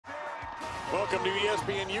Welcome to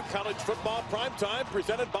ESPNU College Football Primetime,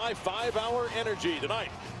 presented by 5 Hour Energy.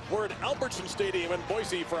 Tonight, we're at Albertson Stadium in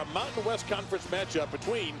Boise for a Mountain West Conference matchup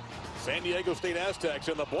between San Diego State Aztecs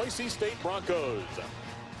and the Boise State Broncos.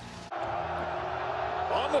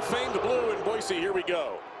 On the famed blue in Boise, here we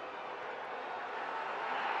go.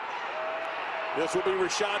 This will be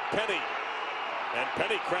Rashad Penny. And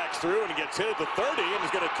Penny cracks through and gets hit at the 30 and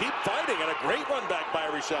is going to keep fighting. And a great run back by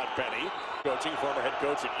Rashad Penny. Coaching, former head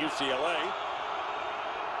coach at UCLA.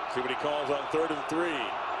 See what he calls on 3rd and 3.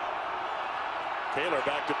 Taylor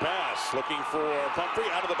back to pass. Looking for Pumphrey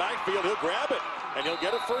out of the backfield. He'll grab it. And he'll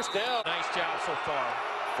get a first down. Nice job so far.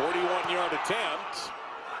 41-yard attempt.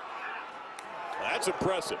 That's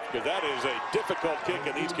impressive, because that is a difficult kick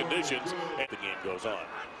in these conditions. And the game goes on.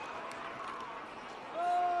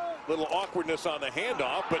 Little awkwardness on the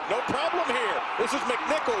handoff, but no problem here. This is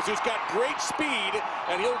McNichols, who's got great speed,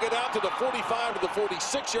 and he'll get out to the 45 to the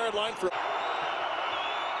 46-yard line for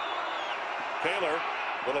Taylor.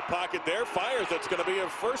 Little pocket there, fires. That's going to be a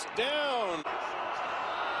first down.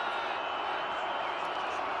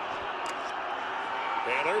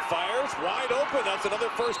 Taylor fires, wide open. That's another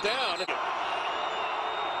first down.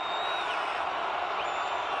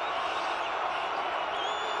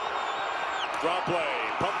 Draw play,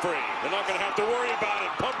 Pumphrey. They're not going to have to worry about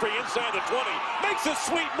it. Pumphrey inside the 20, makes a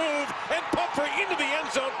sweet move, and Pumphrey into the end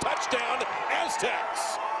zone. Touchdown,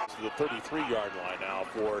 Aztecs. To the 33-yard line now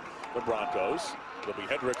for the Broncos. It'll be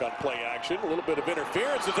Hedrick on play action. A little bit of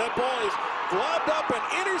interference as that ball is globbed up and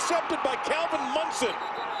intercepted by Calvin Munson.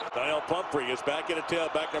 Daniel Pumphrey is back in a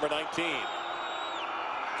tailback, number 19.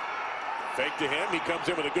 Fake to him. He comes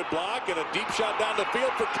in with a good block and a deep shot down the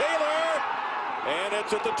field for Taylor. And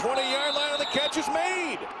it's at the 20-yard line, and the catch is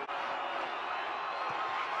made.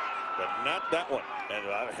 But not that one. And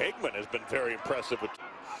Hagman has been very impressive with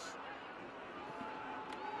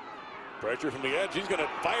pressure from the edge. He's going to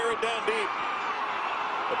fire it down deep.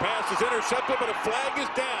 The pass is intercepted, but a flag is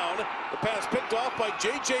down. The pass picked off by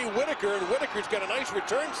J.J. Whitaker, and Whitaker's got a nice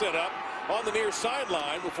return set up on the near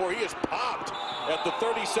sideline before he is popped at the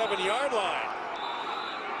 37-yard line.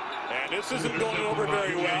 And this isn't going over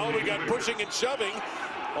very well. We got pushing and shoving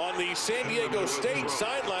on the San Diego State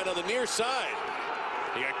sideline on the near side.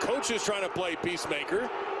 You got coaches trying to play peacemaker.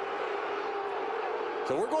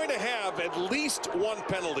 So we're going to have at least one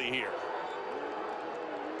penalty here.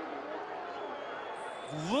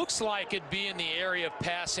 Looks like it'd be in the area of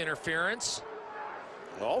pass interference.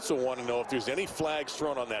 I also want to know if there's any flags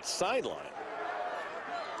thrown on that sideline.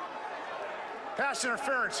 Pass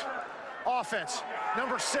interference. Offense,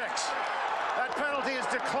 number 6. That penalty is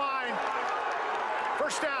declined.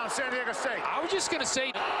 First down, San Diego State. I was just going to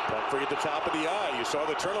say. Pumphrey at the top of the eye. You saw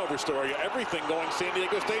the turnover story. Everything going San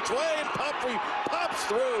Diego State's way, and Pumphrey pops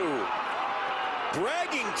through.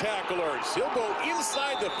 Dragging tacklers. He'll go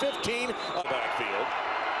inside the 15. Backfield.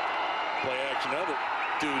 Play action over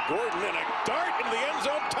to Gordon, and a dart into the end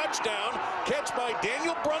zone. Touchdown. Catch by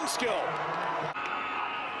Daniel Brunskill.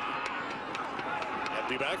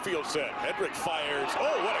 The backfield set. Hedrick fires.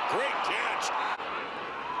 Oh, what a great catch.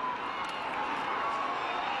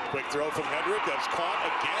 Quick throw from Hedrick. That's caught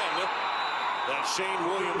again. That's Shane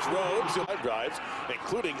Williams-Rhodes. 5 drives,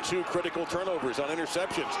 including 2 critical turnovers on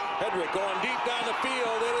interceptions. Hedrick going deep down the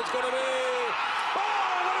field. And it's going to be...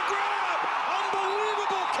 Oh, what a grab!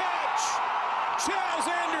 Unbelievable catch! Chaz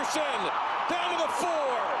Anderson down to the 4.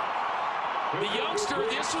 The youngster,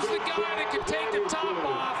 this was the guy that could take the top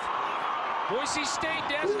off. Boise State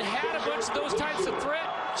hasn't had a bunch of those types of threat.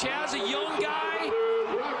 Chaz, a young guy.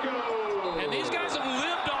 And these guys have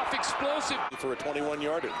lived off explosive. For a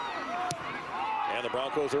 21-yarder. And the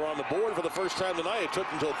Broncos are on the board for the first time tonight. It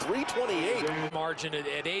took until 3:28. Margin at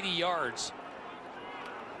 80 yards.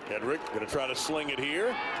 Hedrick going to try to sling it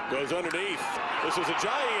here. Goes underneath. This is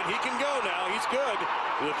Ajayi, and he can go now. He's good.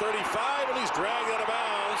 To the 35, and he's dragged out of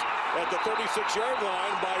bounds at the 36-yard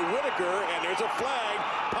line by Whitaker. And there's a flag,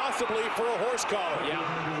 possibly for a horse collar. Yeah.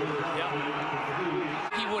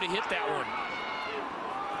 He would have hit that one.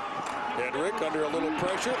 Hedrick under a little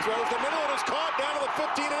pressure, throws the middle, and is caught down to the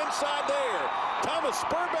 15 inside there. Thomas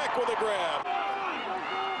Spurbeck with a grab.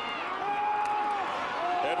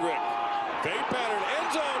 Hedrick, fade pattern, end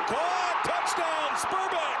zone, caught, touchdown,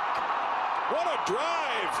 Spurbeck. What a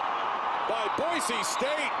drive by Boise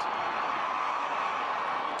State.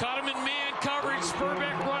 Caught him in man coverage.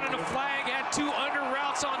 Spurbeck running a flag, had 2 under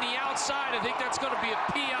routes on the outside. I think that's going to be a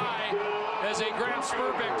PI as they grab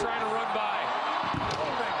Spurbeck trying to run by.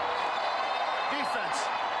 Holding. Defense,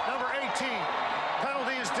 number 18.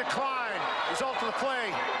 Penalty is declined. Result of the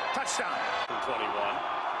play, touchdown. 21.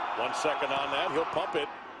 1 second on that. He'll pump it.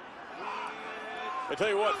 I tell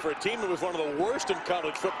you what, for a team that was one of the worst in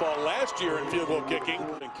college football last year in field goal kicking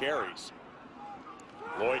and carries.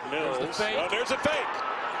 Lloyd Mills. There's a fake.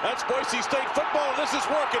 That's Boise State football, and this is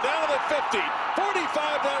working down to the 50,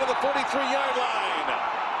 45 down to the 43-yard line.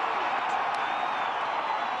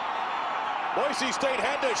 Boise State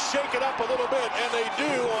had to shake it up a little bit, and they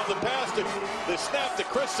do on the pass to the snap to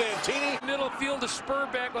Chris Santini. Middle field to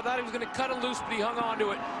Spurback. I thought he was going to cut it loose, but he hung on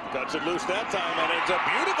to it. Cuts it loose that time, and it's a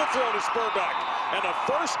beautiful throw to Spurback. And a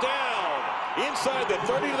first down inside the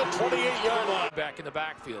 30 to the 28-yard line. Back in the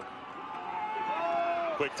backfield.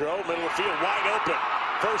 Quick throw, middle of the field, wide open.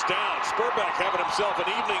 First down. Spurback having himself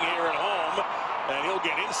an evening here at home, and he'll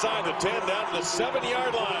get inside the 10 down to the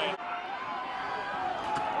 7-yard line.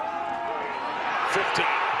 15.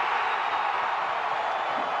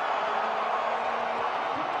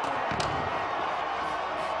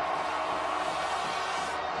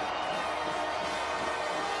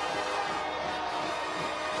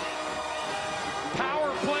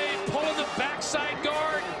 Power play, pulling the backside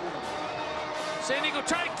guard. San Diego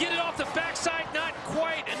trying to get it off the backside, not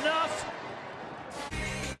quite enough.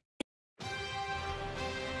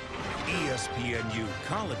 ESPNU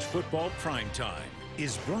College Football Primetime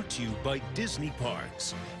is brought to you by Disney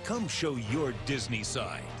Parks. Come show your Disney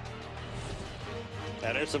side.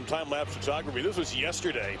 And there's some time-lapse photography. This was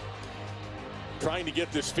yesterday, trying to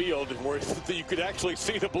get this field where you could actually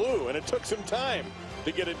see the blue, and it took some time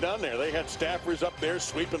to get it done there. They had staffers up there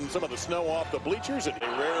sweeping some of the snow off the bleachers, and they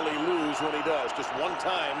rarely lose when he does. Just one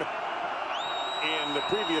time in the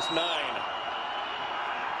previous 9.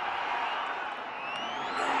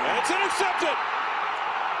 And it's intercepted.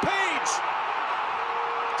 Page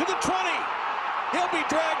to the 20. He'll be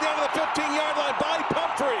dragged down to the 15-yard line by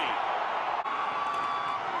Pumphrey.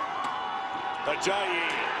 Ajayi.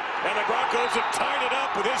 And the Broncos have tied it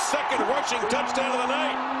up with his second rushing touchdown of the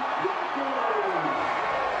night.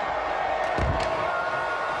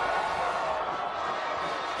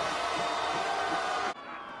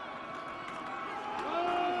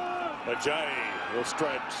 Ajayi will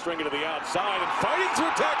string it to the outside and fighting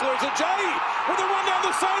through tacklers. Ajayi with a run down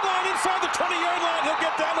the sideline inside the 20-yard line. He'll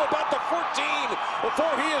get down to about the 14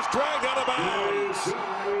 before he is dragged out of bounds.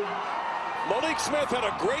 Malik Smith had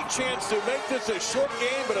a great chance to make this a short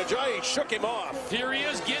game, but Ajayi shook him off. Here he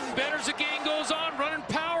is getting better as the game goes on, running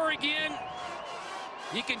power again.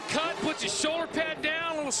 He can cut, puts his shoulder pad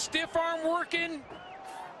down, a little stiff arm working.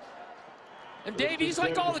 And Dave, he's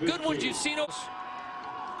like all the good ones you've seen.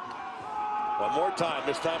 One more time,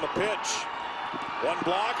 this time a pitch. One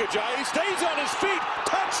block, Ajayi stays on his feet.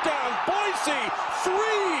 Touchdown, Boise, 3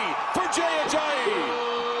 for Jay Ajayi.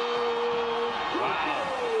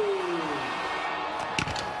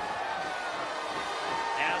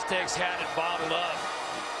 Aztecs had it bottled up.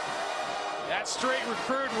 That's straight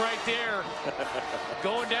recruiting right there.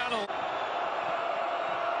 Going down a...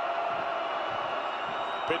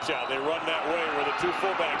 Pitch out, they run that way where the two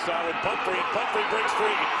fullbacks are with Pumphrey, and Pumphrey breaks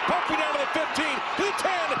free. Pumphrey down to the 15, to the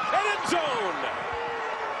 10, and end zone.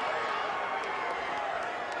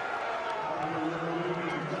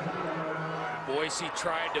 Boise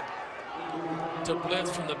tried to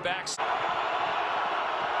blitz from the backside.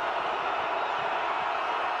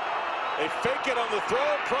 They fake it on the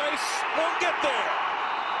throw. Price won't get there.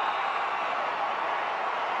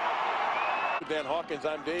 Dan Hawkins,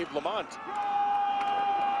 I'm Dave Lamont.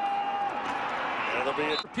 And it'll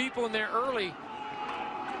be people in there early.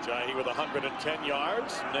 Ajayi with 110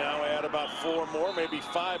 yards. Now add about 4 more, maybe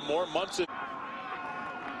 5 more. Munson.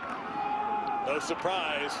 No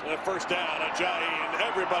surprise. And a first down. Ajayi and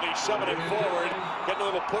everybody shoving him forward. Getting a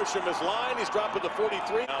little push from his line. He's dropped to the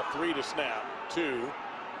 43. Now 3 to snap. 2.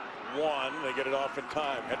 1, they get it off in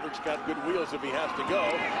time. Hendricks got good wheels if he has to go,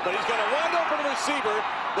 but he's got a wide open receiver.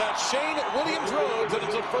 That's Shane Williams-Rhodes, and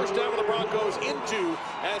it's a first down with the Broncos into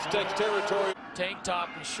Aztecs territory. Tank top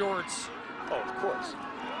and shorts. Oh, of course.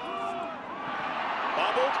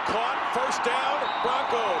 Bobbled, caught, first down,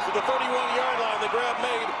 Broncos to the 31-yard line. The grab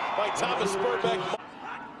made by Thomas Spurback. A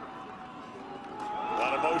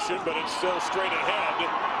lot of motion, but it's still straight ahead.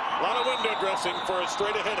 A lot of window dressing for a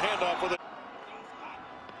straight-ahead handoff with it.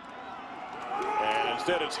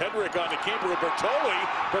 Instead, it's Hedrick on the keeper. Bertoli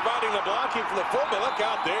providing the blocking from the fullback. Look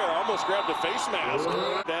out there. Almost grabbed a face mask.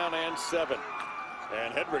 Down and 7.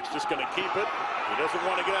 And Hedrick's just going to keep it. He doesn't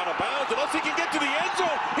want to get out of bounds unless he can get to the end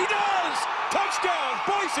zone. He does! Touchdown,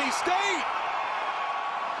 Boise State!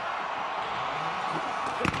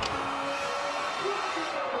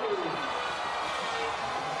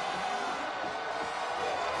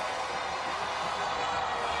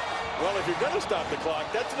 Well, if you're going to stop the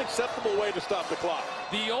clock, that's an acceptable way to stop the clock.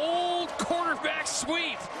 The old quarterback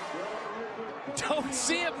sweep. Don't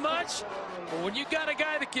see it much, but when you got a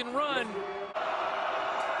guy that can run.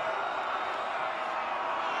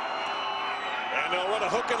 And they'll run a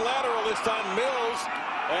hook and lateral this time, Mills,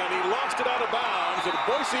 and he lost it out of bounds, and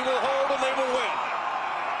Boise will hold and they will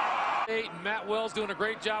win. And Matt Wells doing a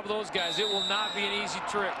great job of those guys. It will not be an easy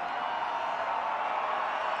trip.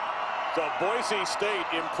 So Boise State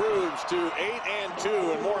improves to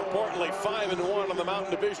 8-2, and more importantly, 5-1 on the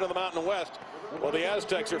Mountain Division of the Mountain West. Well, the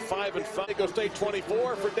Aztecs are 5-5. Go State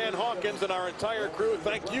 24 for Dan Hawkins and our entire crew.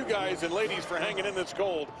 Thank you guys and ladies for hanging in this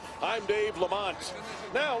cold. I'm Dave Lamont.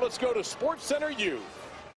 Now let's go to SportsCenter U.